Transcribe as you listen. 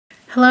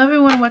Hello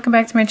everyone, welcome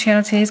back to my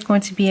channel. Today is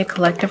going to be a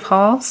collective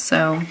haul,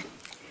 so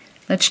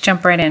let's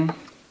jump right in.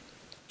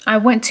 I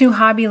went to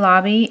Hobby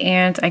Lobby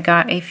and I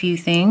got a few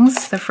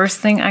things. The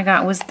first thing I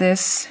got was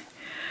this.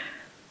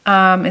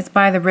 It's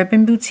by the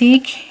Ribbon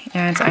Boutique,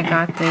 and I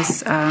got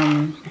this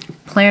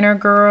Planner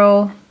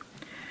Girl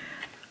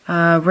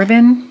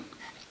ribbon.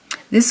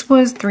 This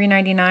was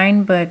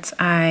 $3.99, but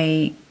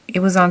it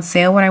was on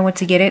sale when I went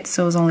to get it,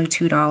 so it was only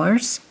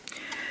 $2.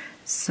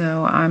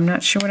 So I'm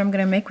not sure what I'm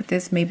going to make with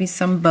this. Maybe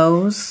some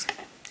bows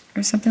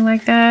or something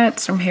like that.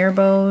 Some hair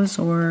bows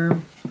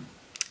or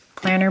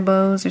planner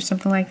bows or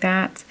something like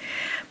that.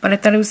 But I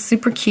thought it was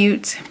super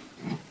cute,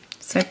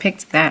 so I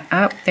picked that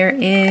up. There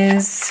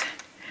is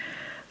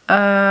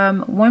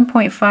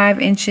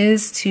 1.5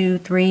 inches to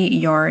 3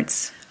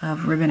 yards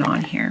of ribbon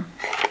on here.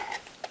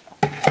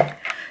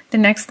 The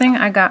next thing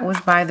I got was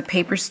by the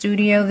Paper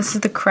Studio. This is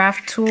the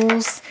craft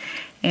tools,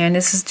 and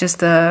this is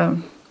just a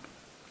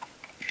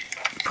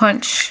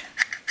punch,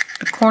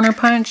 the corner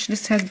punch.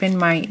 This has been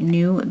my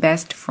new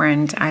best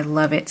friend. I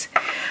love it.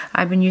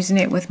 I've been using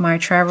it with my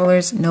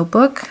traveler's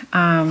notebook.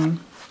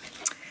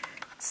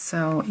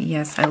 So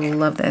yes, I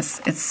love this.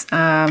 It's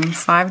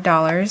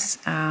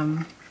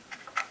 $5.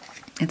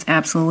 It's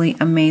absolutely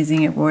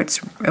amazing. It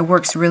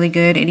works really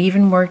good. It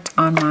even worked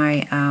on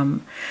my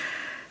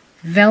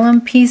vellum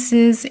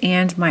pieces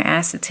and my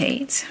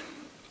acetate.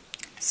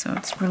 So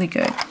it's really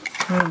good.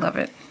 I really love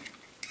it.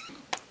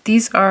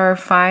 These are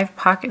 5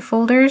 pocket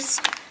folders,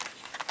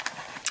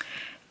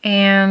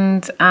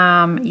 and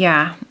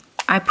yeah,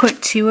 I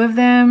put 2 of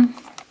them.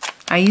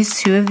 I used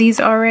 2 of these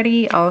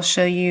already. I'll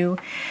show you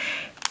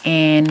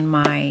in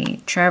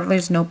my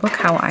traveler's notebook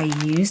how I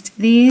used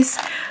these,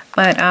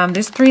 but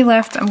there's 3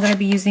 left. I'm going to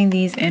be using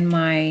these in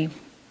my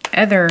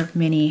other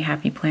mini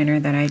happy planner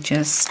that I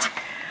just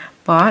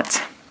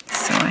bought,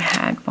 so I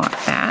had bought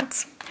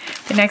that.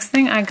 The next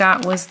thing I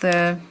got was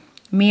the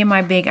Me and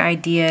My Big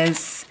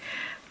Ideas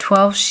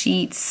 12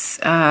 sheets.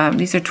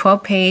 These are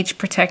 12-page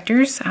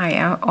protectors.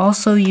 I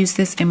also use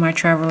this in my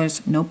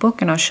traveler's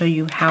notebook, and I'll show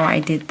you how I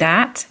did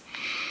that.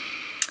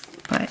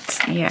 But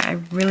yeah, I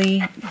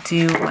really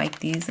do like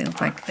these. They look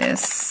like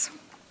this.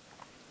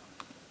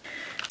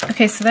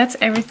 Okay, so that's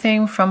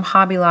everything from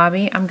Hobby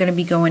Lobby. I'm going to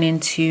be going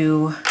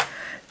into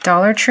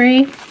Dollar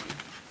Tree.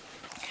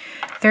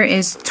 There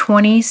is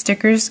 20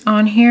 stickers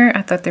on here.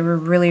 I thought they were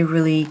really,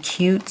 really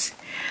cute.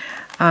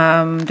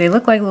 They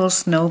look like little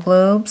snow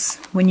globes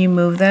when you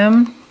move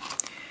them.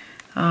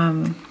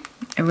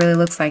 It really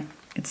looks like,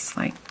 it's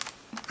like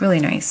really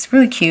nice,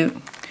 really cute.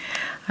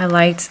 I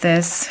liked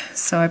this,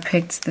 so I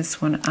picked this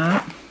one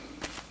up.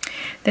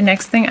 The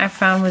next thing I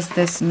found was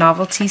this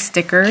novelty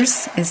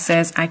stickers. It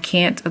says, I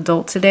can't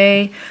adult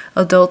today.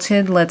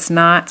 Adulted, let's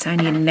not. I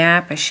need a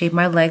nap. I shaved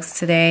my legs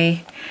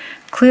today.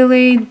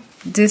 Clearly,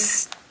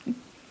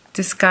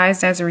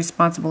 disguised as a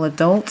responsible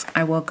adult.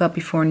 I woke up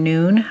before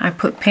noon. I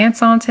put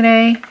pants on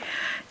today.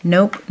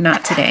 Nope,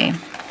 not today.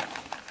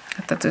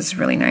 I thought this was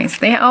really nice.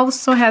 They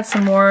also had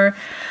some more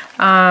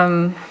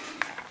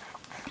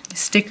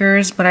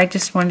stickers, but I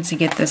just wanted to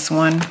get this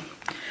one.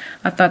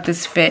 I thought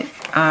this fit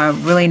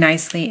really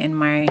nicely in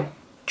my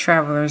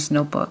traveler's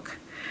notebook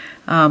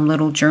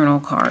little journal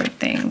card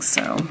thing,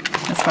 so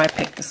that's why I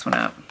picked this one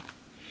up.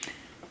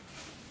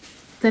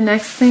 The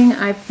next thing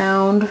I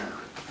found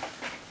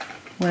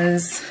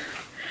was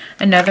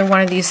another one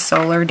of these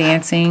solar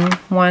dancing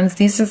ones.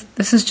 This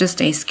is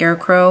just a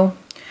scarecrow.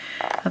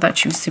 I thought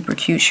she was super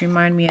cute. She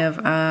reminded me of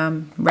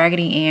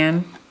Raggedy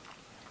Ann.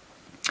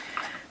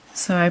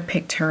 So I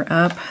picked her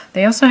up.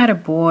 They also had a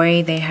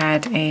boy. They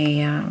had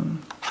a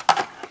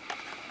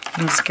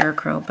little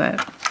scarecrow,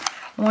 but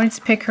I wanted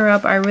to pick her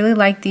up. I really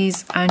like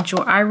these.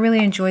 I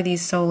really enjoy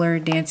these solar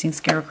dancing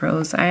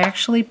scarecrows. I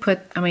actually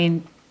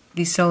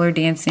these solar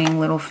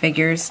dancing little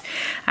figures.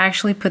 I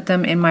actually put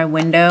them in my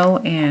window,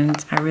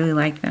 and I really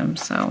like them,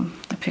 so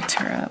I picked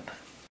her up.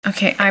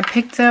 Okay, I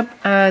picked up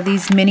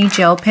these mini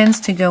gel pens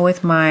to go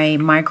with my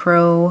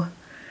micro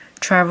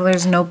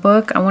traveler's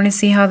notebook. I want to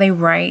see how they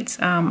write.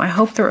 I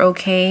hope they're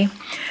okay.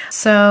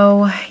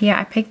 So yeah,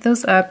 I picked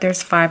those up.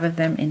 There's 5 of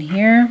them in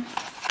here.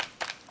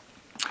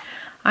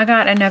 I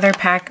got another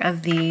pack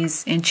of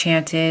these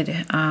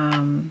Enchanted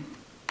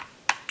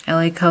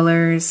LA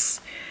Colors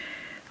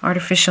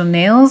artificial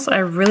nails. I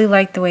really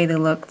like the way they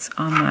looked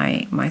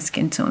on my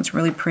skin tone. It's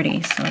really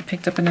pretty, so I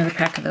picked up another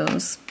pack of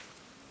those.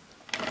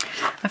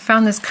 I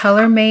found this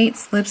Color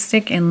Mates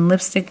lipstick and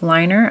lipstick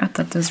liner. I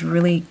thought this was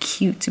really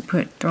cute to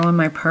throw in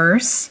my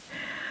purse.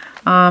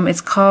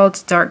 It's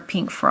called Dark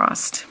Pink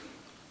Frost.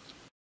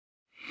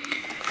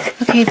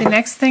 Okay, the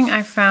next thing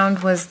I found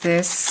was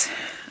this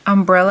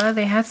umbrella.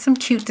 They had some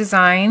cute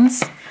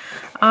designs.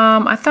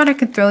 I thought I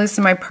could throw this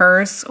in my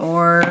purse,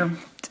 or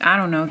I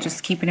don't know,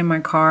 just keep it in my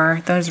car. I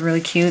thought it was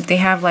really cute. They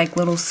have like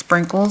little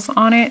sprinkles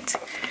on it.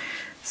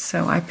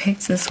 So I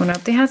picked this one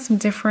up. They had some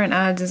different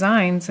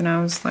designs, and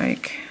I was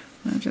like,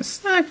 I'll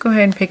just go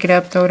ahead and pick it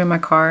up, throw it in my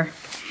car.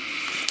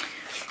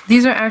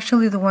 These are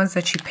actually the ones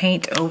that you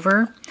paint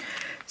over.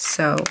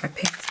 So I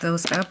picked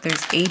those up.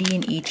 There's 80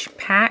 in each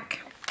pack.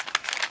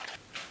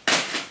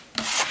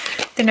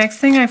 The next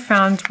thing I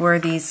found were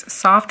these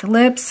soft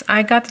lips.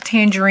 I got the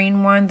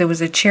tangerine one, there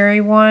was a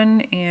cherry one,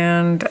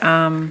 and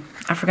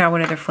I forgot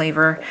what other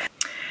flavor.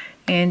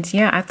 And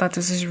yeah, I thought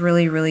this was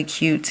really, really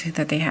cute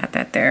that they had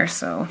that there,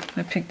 so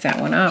I picked that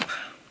one up.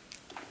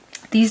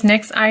 These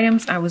next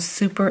items I was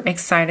super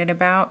excited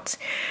about.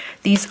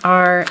 These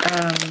are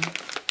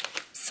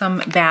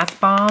some bath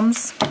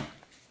bombs.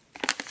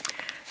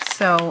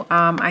 So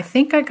I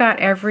think I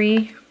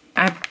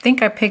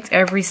picked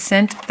every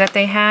scent that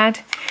they had.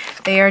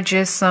 They are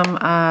just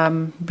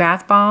some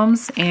bath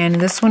bombs, and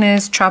this one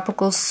is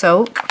Tropical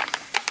Soak.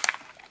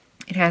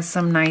 It has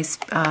some nice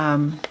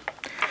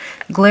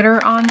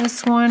glitter on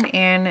this one,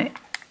 and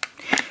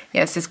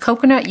yes, it's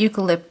Coconut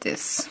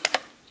Eucalyptus.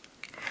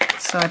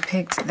 So I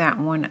picked that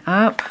one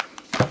up.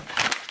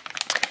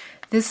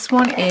 This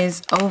one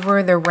is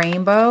Over the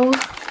Rainbow,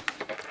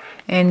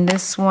 and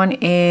this one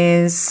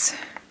is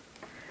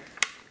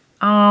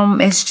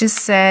it just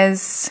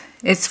says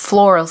it's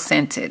floral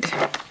scented.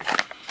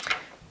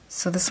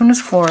 So this one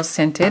is floral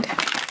scented.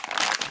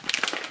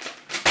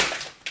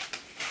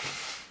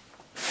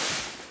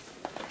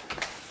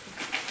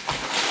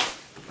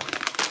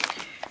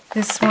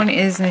 This one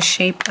is in the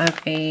shape of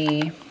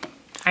a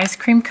ice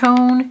cream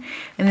cone,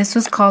 and this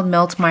was called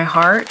Melt My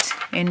Heart,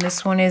 and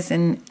this one is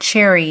in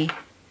cherry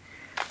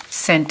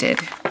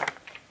scented.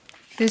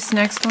 This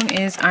next one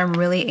is I'm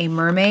Really a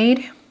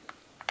Mermaid,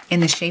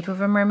 in the shape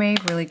of a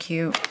mermaid, really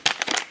cute.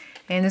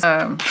 And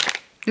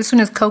this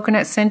one is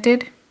coconut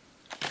scented.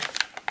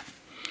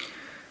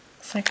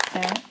 It's like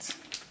that.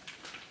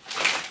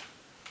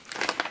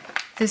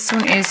 This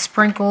one is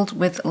Sprinkled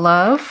with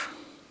Love.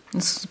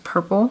 This is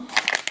purple,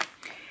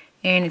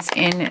 and it's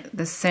in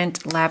the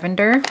scent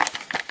lavender.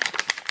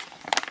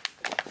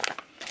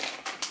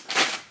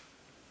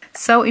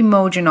 So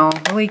emotional,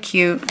 really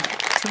cute.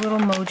 Two little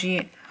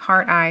emoji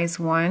heart eyes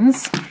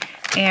ones,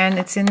 and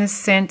it's in the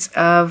scent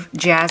of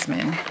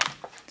jasmine.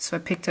 So I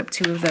picked up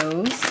 2 of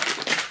those.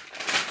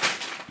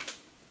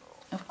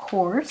 Of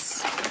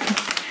course.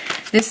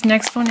 This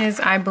next one is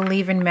I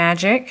Believe in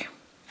Magic,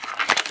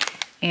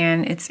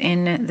 and it's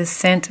in the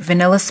scent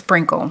Vanilla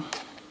Sprinkle.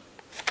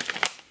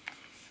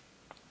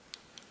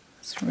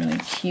 It's really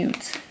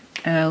cute.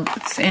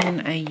 It's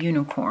in a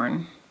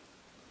unicorn.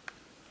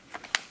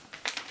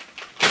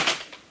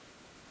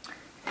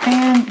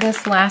 And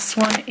this last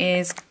one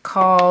is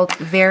called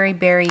Very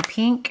Berry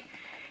Pink.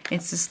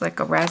 It's just like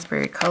a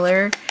raspberry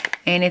color,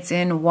 and it's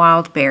in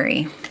Wild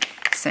Berry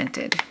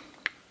scented.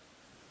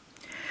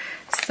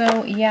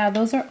 So yeah,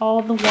 those are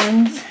all the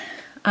ones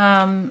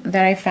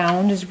that I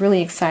found. Just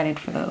really excited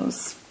for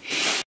those.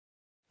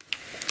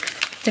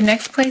 The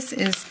next place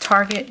is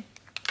Target.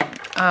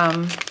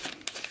 The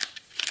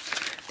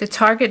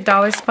Target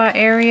Dollar Spot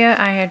area.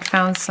 I had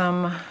found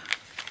some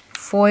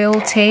foil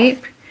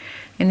tape,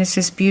 and it's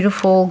this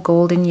beautiful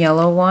golden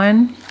yellow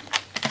one.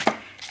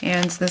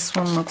 And this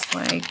one looks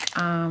like,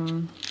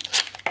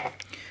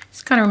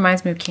 this kind of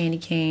reminds me of candy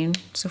cane.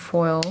 It's a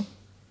foil,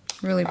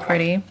 really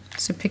pretty.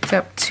 So I picked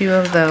up 2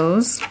 of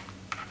those.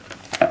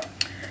 I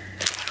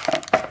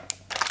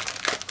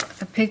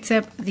picked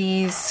up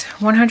these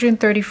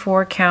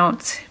 134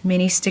 count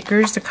mini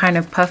stickers. They're kind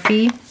of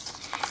puffy.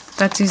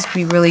 Thought these would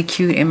be really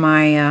cute in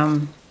my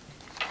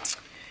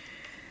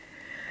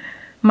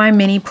my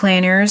mini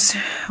planners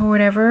or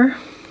whatever.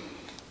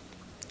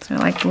 So I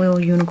like the little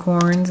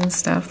unicorns and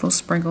stuff, little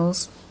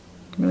sprinkles.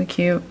 Really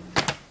cute.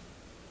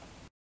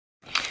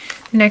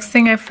 The next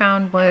thing I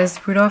found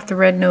was Rudolph the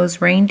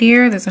Red-Nosed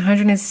Reindeer. There's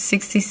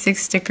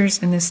 166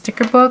 stickers in this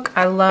sticker book.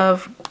 I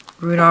love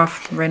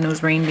Rudolph the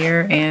Red-Nosed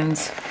Reindeer, and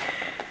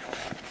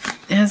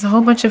it has a whole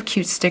bunch of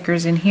cute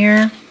stickers in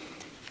here.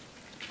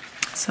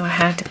 So I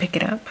had to pick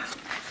it up.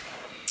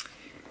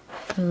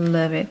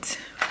 Love it.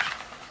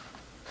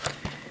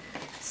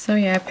 So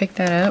yeah, I picked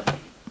that up.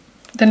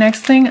 The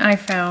next thing I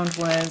found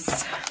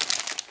was,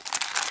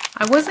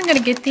 I wasn't going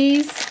to get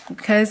these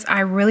because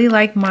I really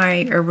like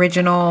my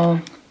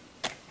original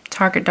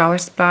Target Dollar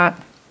Spot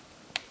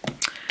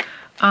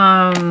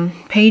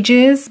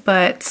pages,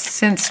 but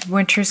since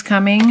winter's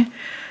coming,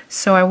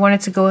 so I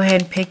wanted to go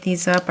ahead and pick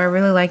these up. I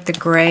really like the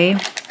gray.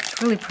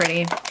 It's really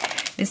pretty.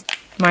 It's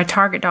my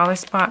Target Dollar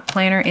Spot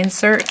planner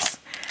inserts.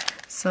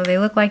 So they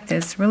look like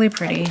this, really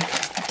pretty,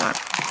 I thought,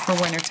 for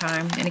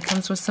wintertime. And it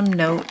comes with some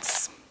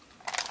notes.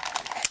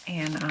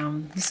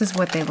 And this is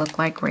what they look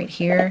like right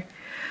here.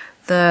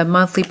 The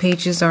monthly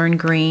pages are in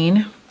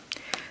green.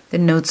 The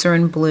notes are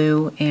in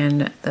blue,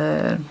 and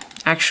the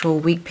actual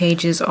week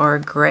pages are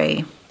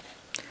gray.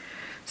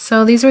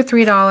 So these are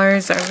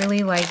 $3. I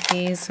really like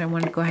these. I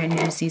want to go ahead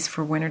and use these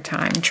for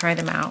wintertime and try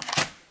them out.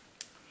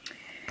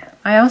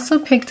 I also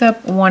picked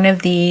up one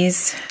of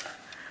these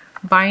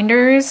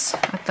binders.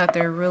 I thought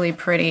they're really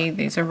pretty.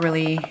 These are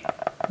really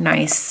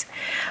nice.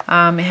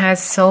 It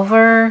has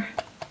silver,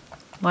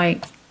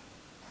 like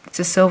it's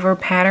a silver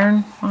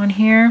pattern on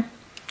here,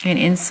 and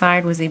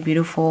inside was a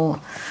beautiful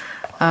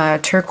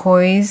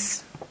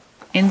turquoise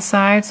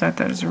inside, so I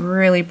thought it was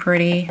really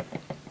pretty.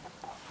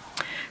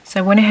 So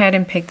I went ahead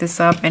and picked this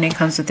up, and it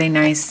comes with a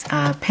nice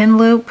pin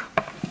loop,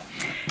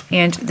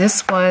 And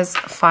this was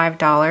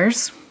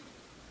 $5.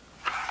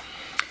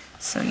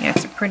 So yeah,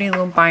 it's a pretty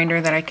little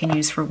binder that I can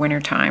use for winter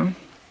time.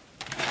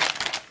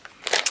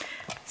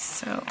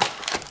 So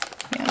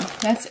yeah,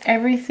 that's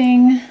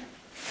everything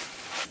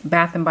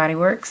Bath & Body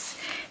Works.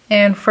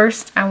 And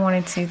first I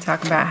wanted to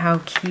talk about how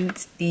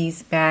cute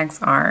these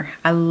bags are.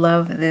 I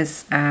love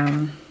this,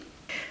 I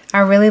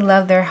really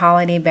love their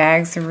holiday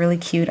bags. They're really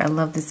cute. I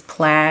love this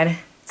plaid.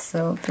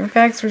 So their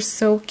bags are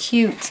so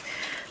cute.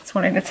 Just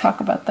wanted to talk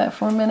about that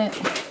for a minute.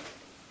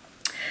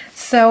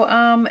 So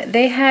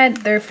they had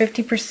their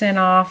 50%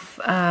 off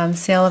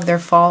sale of their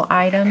fall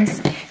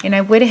items, and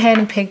I went ahead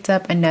and picked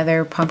up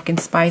another pumpkin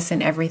spice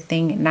and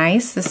everything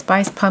nice, the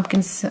spiced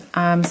pumpkin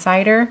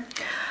cider,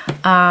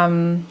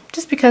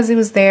 just because it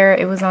was there.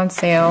 It was on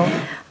sale.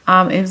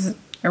 It was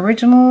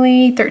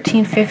originally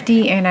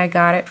 $13.50 and I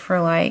got it for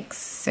like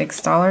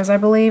 $6, I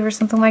believe, or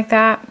something like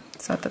that.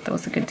 So I thought that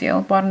was a good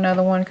deal. Bought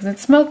another one because it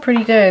smelled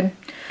pretty good.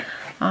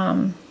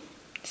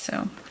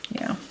 So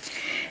yeah.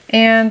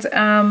 And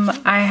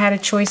I had a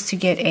choice to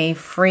get a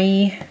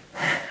free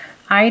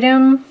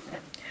item.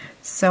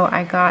 So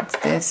I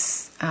got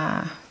this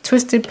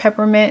Twisted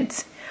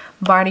Peppermint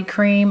body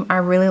cream. I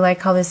really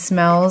like how this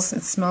smells.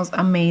 It smells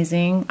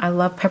amazing. I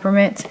love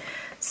peppermint.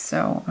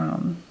 So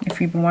if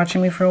you've been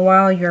watching me for a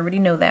while, you already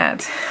know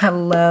that. I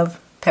love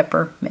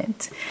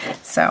peppermint.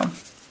 So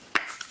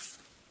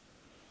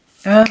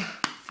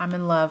I'm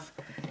in love.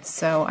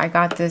 So I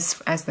got this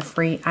as the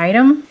free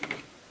item.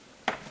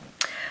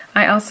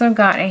 I also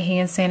got a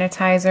hand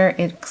sanitizer.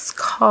 It's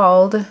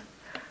called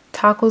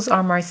Tacos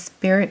Are My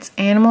Spirit's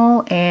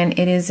Animal, and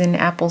it is in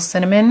apple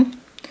cinnamon.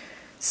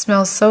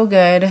 Smells so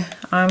good.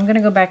 I'm gonna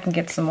go back and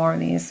get some more of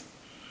these.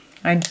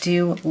 I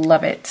do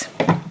love it.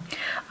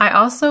 I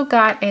also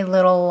got a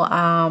little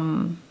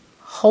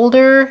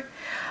holder.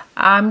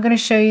 I'm gonna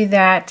show you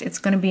that. It's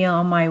gonna be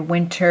on my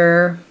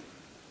winter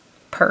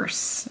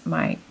purse,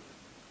 my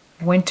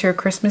winter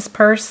Christmas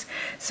purse.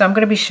 So I'm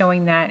gonna be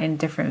showing that in a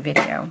different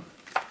video.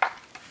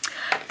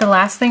 The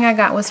last thing I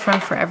got was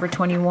from Forever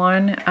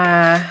 21.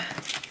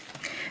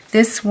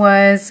 This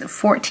was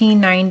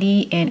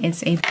 $14.90 and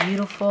it's a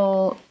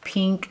beautiful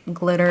pink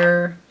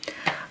glitter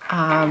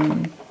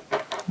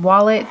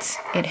wallet.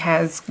 It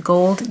has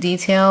gold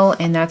detail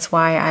and that's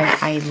why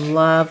I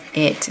love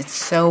it. It's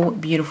so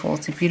beautiful.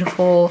 It's a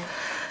beautiful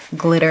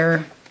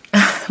glitter.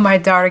 My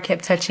daughter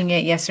kept touching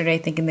it yesterday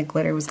thinking the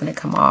glitter was going to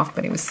come off,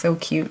 but it was so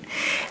cute.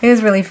 It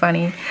was really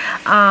funny.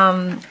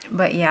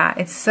 But yeah,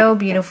 it's so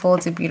beautiful.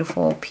 It's a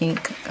beautiful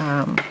pink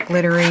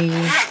glittery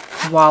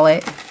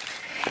wallet.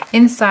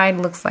 Inside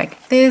looks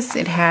like this.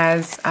 It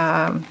has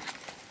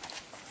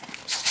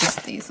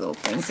just these little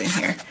things in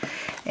here.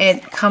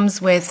 It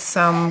comes with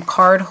some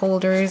card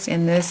holders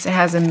in this. It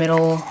has a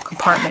middle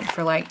compartment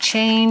for like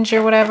change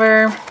or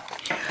whatever.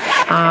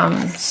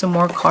 Some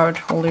more card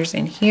holders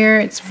in here.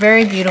 It's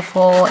very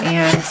beautiful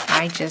and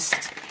I just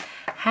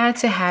had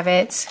to have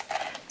it.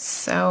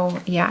 So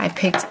yeah, I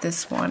picked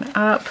this one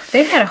up.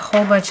 They've had a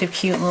whole bunch of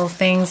cute little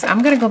things.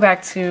 I'm gonna go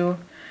back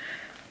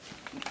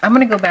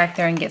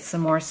there and get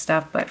some more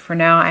stuff, but for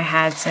now I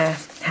had to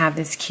have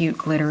this cute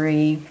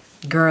glittery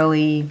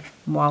girly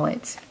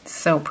wallet.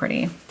 So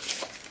pretty.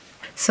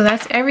 So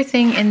that's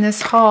everything in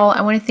this haul.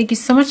 I want to thank you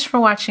so much for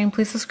watching.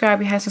 Please subscribe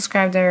if you haven't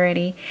subscribed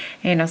already,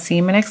 and I'll see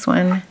you in my next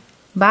one.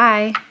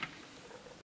 Bye.